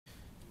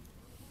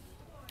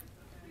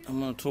I'm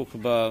going to talk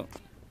about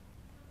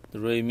the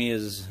Ray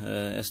Mears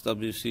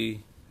SWC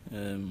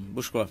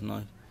bushcraft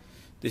knife.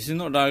 This is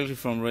not directly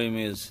from Ray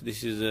Mears.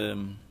 This is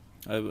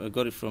I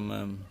got it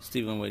from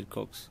Steven Wade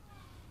Cox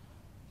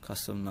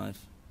custom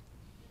knife.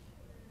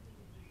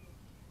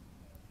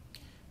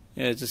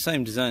 Yeah, it's the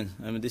same design.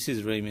 I mean, this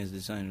is Ray Mears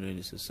design really.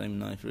 It's the same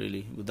knife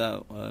really,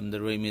 without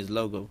the Ray Mears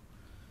logo.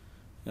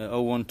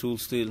 01 tool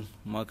steel,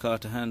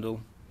 Micarta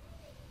handle.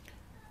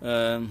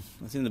 I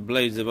think the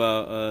blade's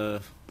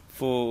about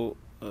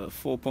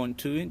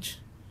 4.2 inch.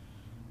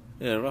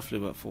 Yeah, roughly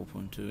about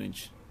 4.2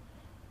 inch.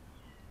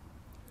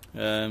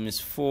 It's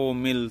 4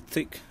 mil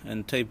thick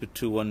and tapered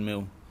to 1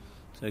 mil,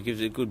 so it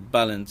gives it a good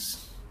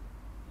balance.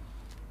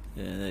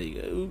 Yeah, there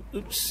you go.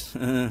 Oops.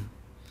 Yeah,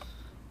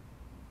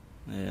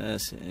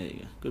 that's it. There you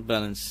go. Good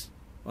balance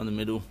on the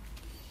middle.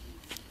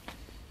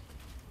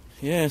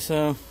 Yeah,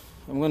 so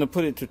I'm going to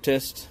put it to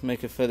test,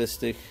 make a feather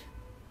stick,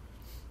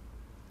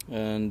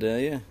 and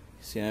yeah,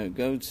 see how it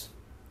goes.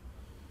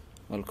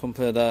 I'll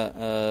compare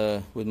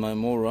that with my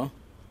Mora.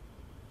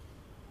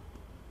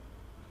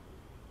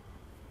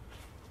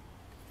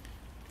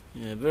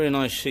 Yeah, very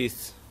nice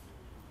sheath,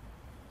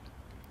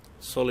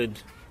 solid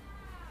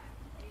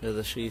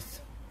leather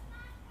sheath.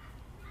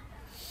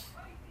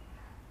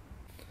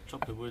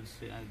 Chop the wood,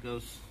 see how it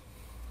goes.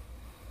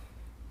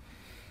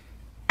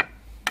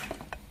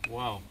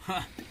 Wow,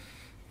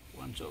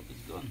 one chop is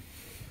gone.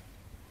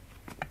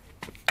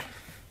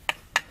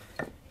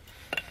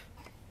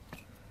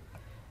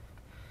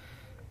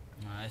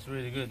 Nah, it's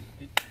really good.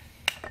 It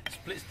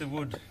splits the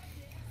wood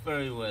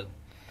very well,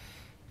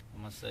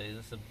 I must say.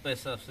 That's the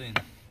best I've seen.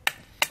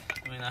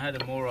 I mean, I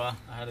had a Mora,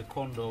 I had a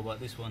Kondo, but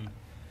this one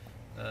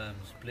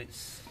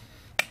splits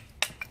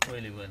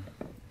really well.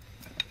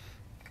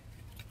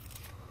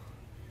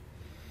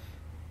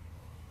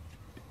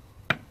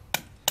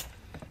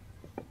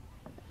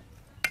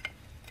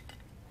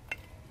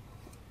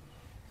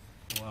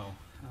 Wow,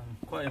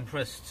 I'm quite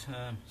impressed.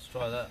 Let's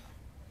try that.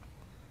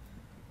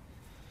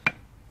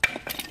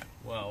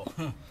 Wow,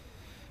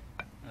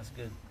 that's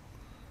good.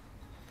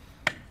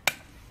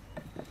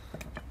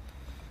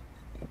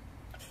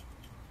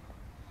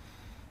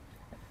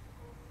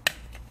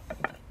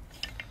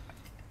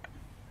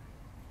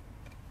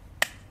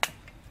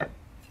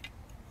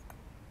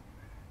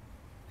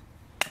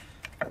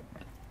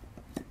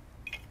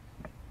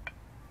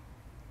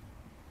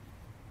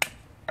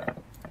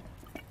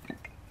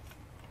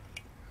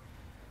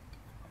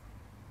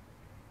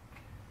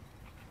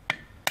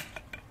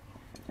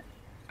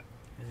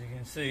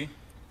 See,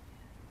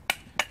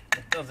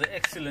 it does an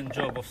excellent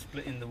job of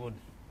splitting the wood.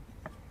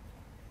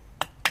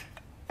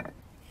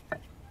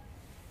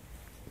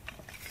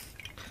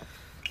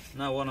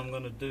 Now what I'm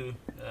going to do,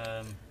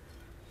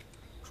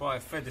 try a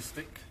feather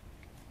stick.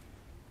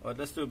 Alright,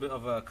 let's do a bit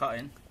of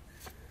cutting.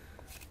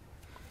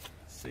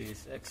 See,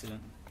 it's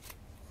excellent.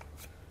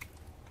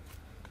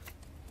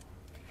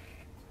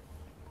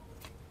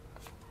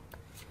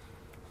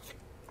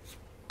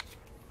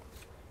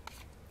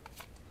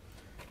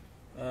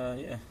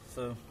 Yeah,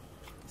 so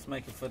let's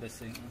make a feather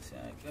stick. Let's see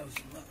how it goes.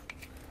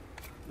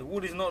 The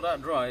wood is not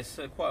that dry, it's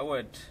quite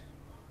wet,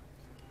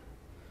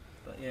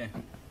 but yeah.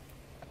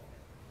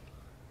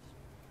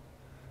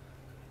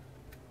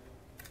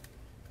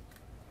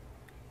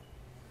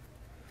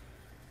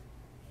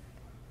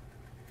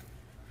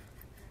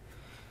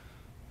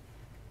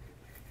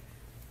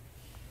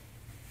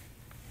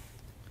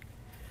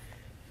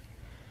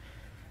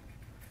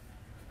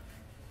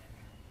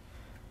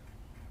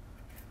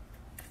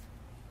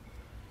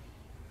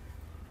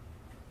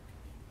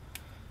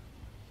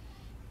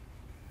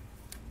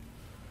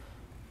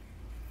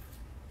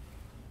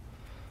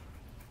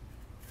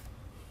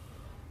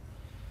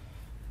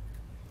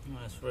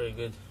 That's very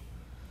good.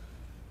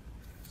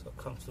 So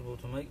comfortable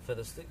to make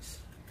feather sticks.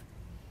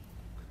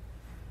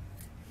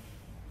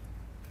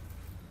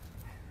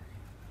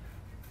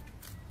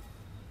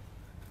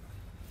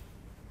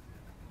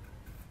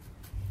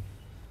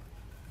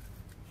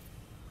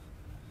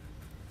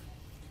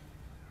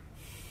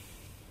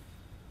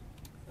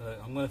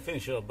 I'm going to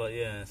finish up, but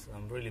yeah,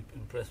 I'm really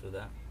impressed with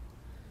that.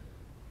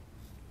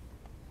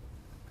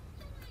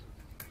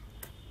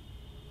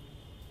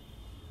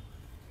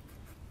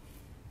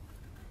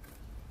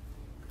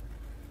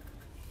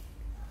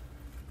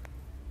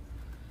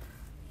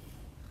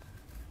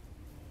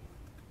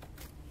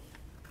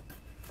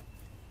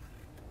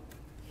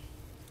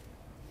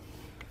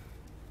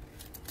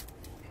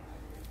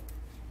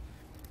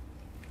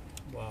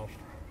 Wow.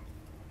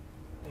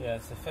 Yeah,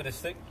 it's a feather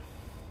stick.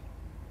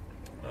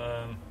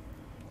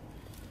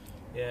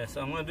 Yeah,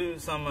 so I'm going to do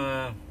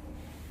some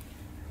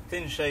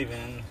thin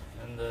shaving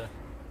and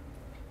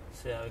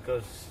see how it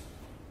goes.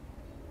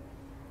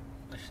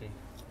 Actually,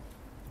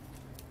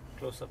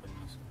 close up in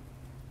this.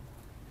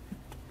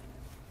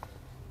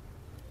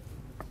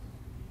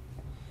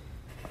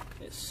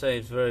 It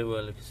saves very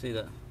well, you can see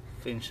that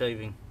thin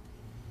shaving.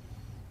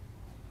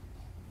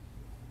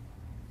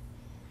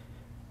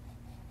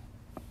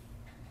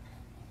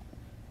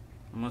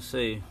 I must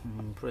say, I'm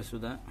impressed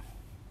with that.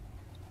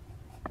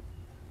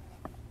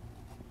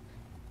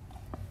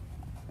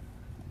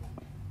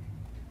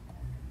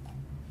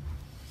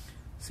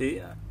 See,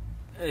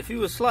 if it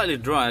was slightly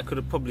dry, I could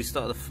have probably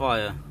started a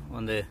fire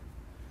on there.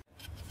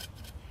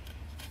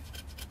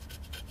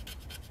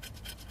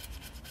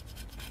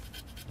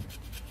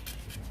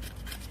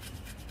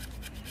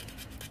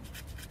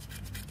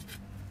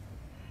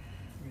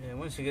 Yeah,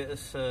 once you get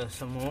this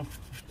some more,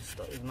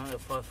 start ignite a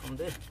fire from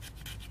there.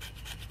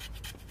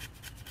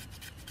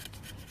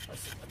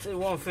 I'll tell you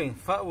one thing,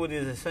 fat wood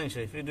is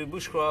essential. If you do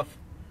bushcraft,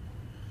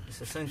 it's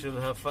essential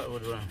to have fat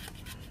wood around.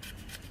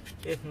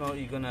 If not,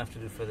 you're going to have to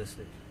do feather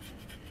stick.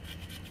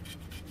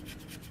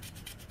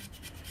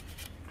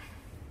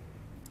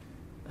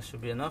 That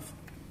should be enough.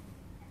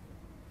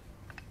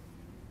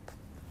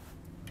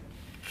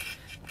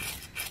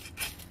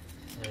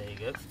 There you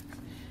go.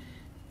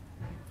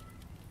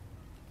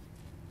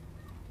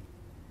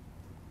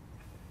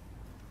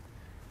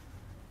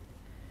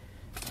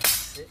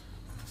 That's it.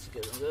 Let's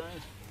get them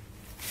going.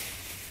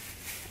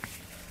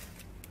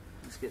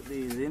 Let's get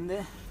these in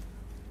there,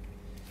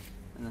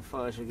 and the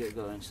fire should get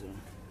going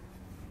soon.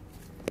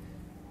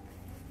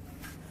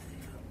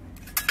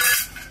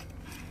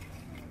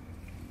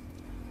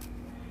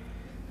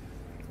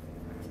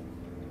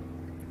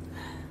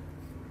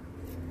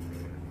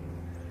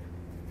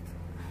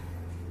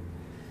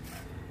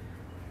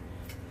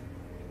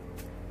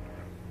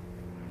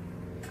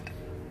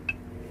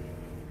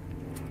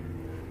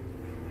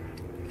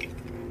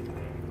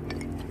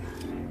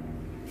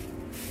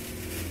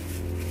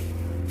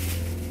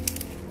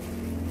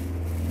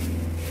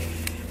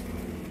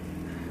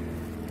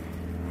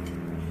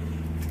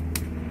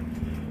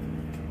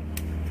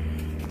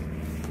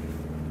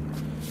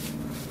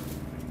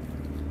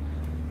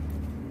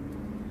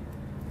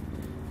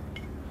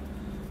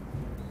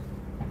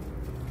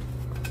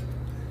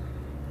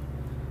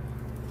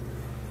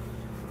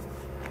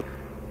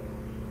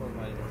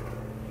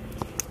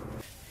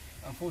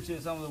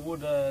 Unfortunately, some of the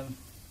wood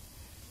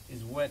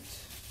is wet,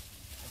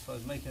 that's why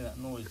it's making that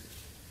noise.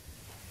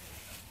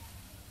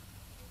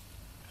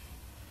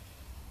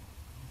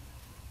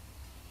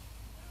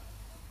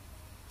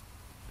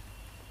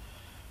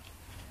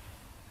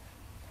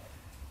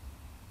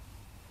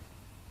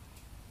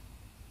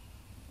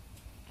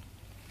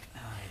 Oh,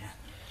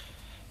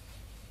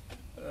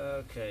 yeah.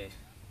 Okay,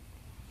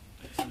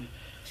 some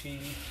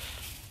tea.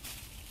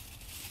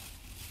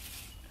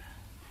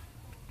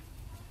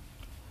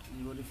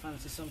 Anybody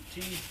fancy some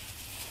tea?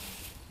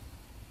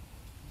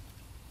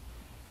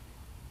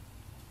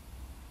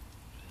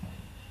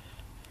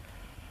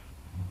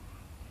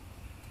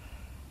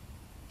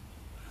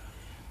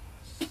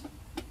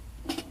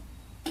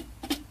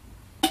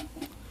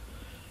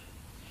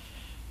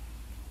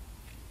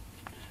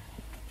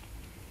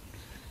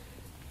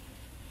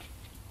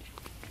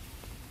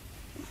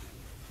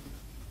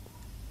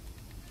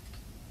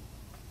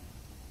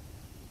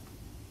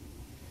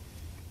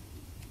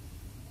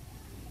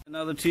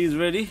 Now the tea is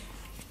ready.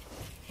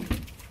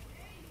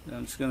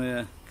 I'm just going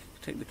to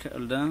take the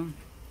kettle down.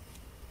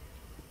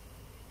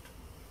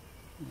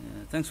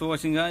 Thanks for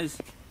watching, guys.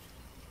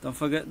 Don't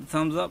forget the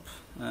thumbs up,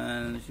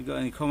 and if you got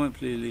any comment,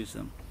 please leave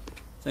some.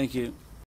 Thank you.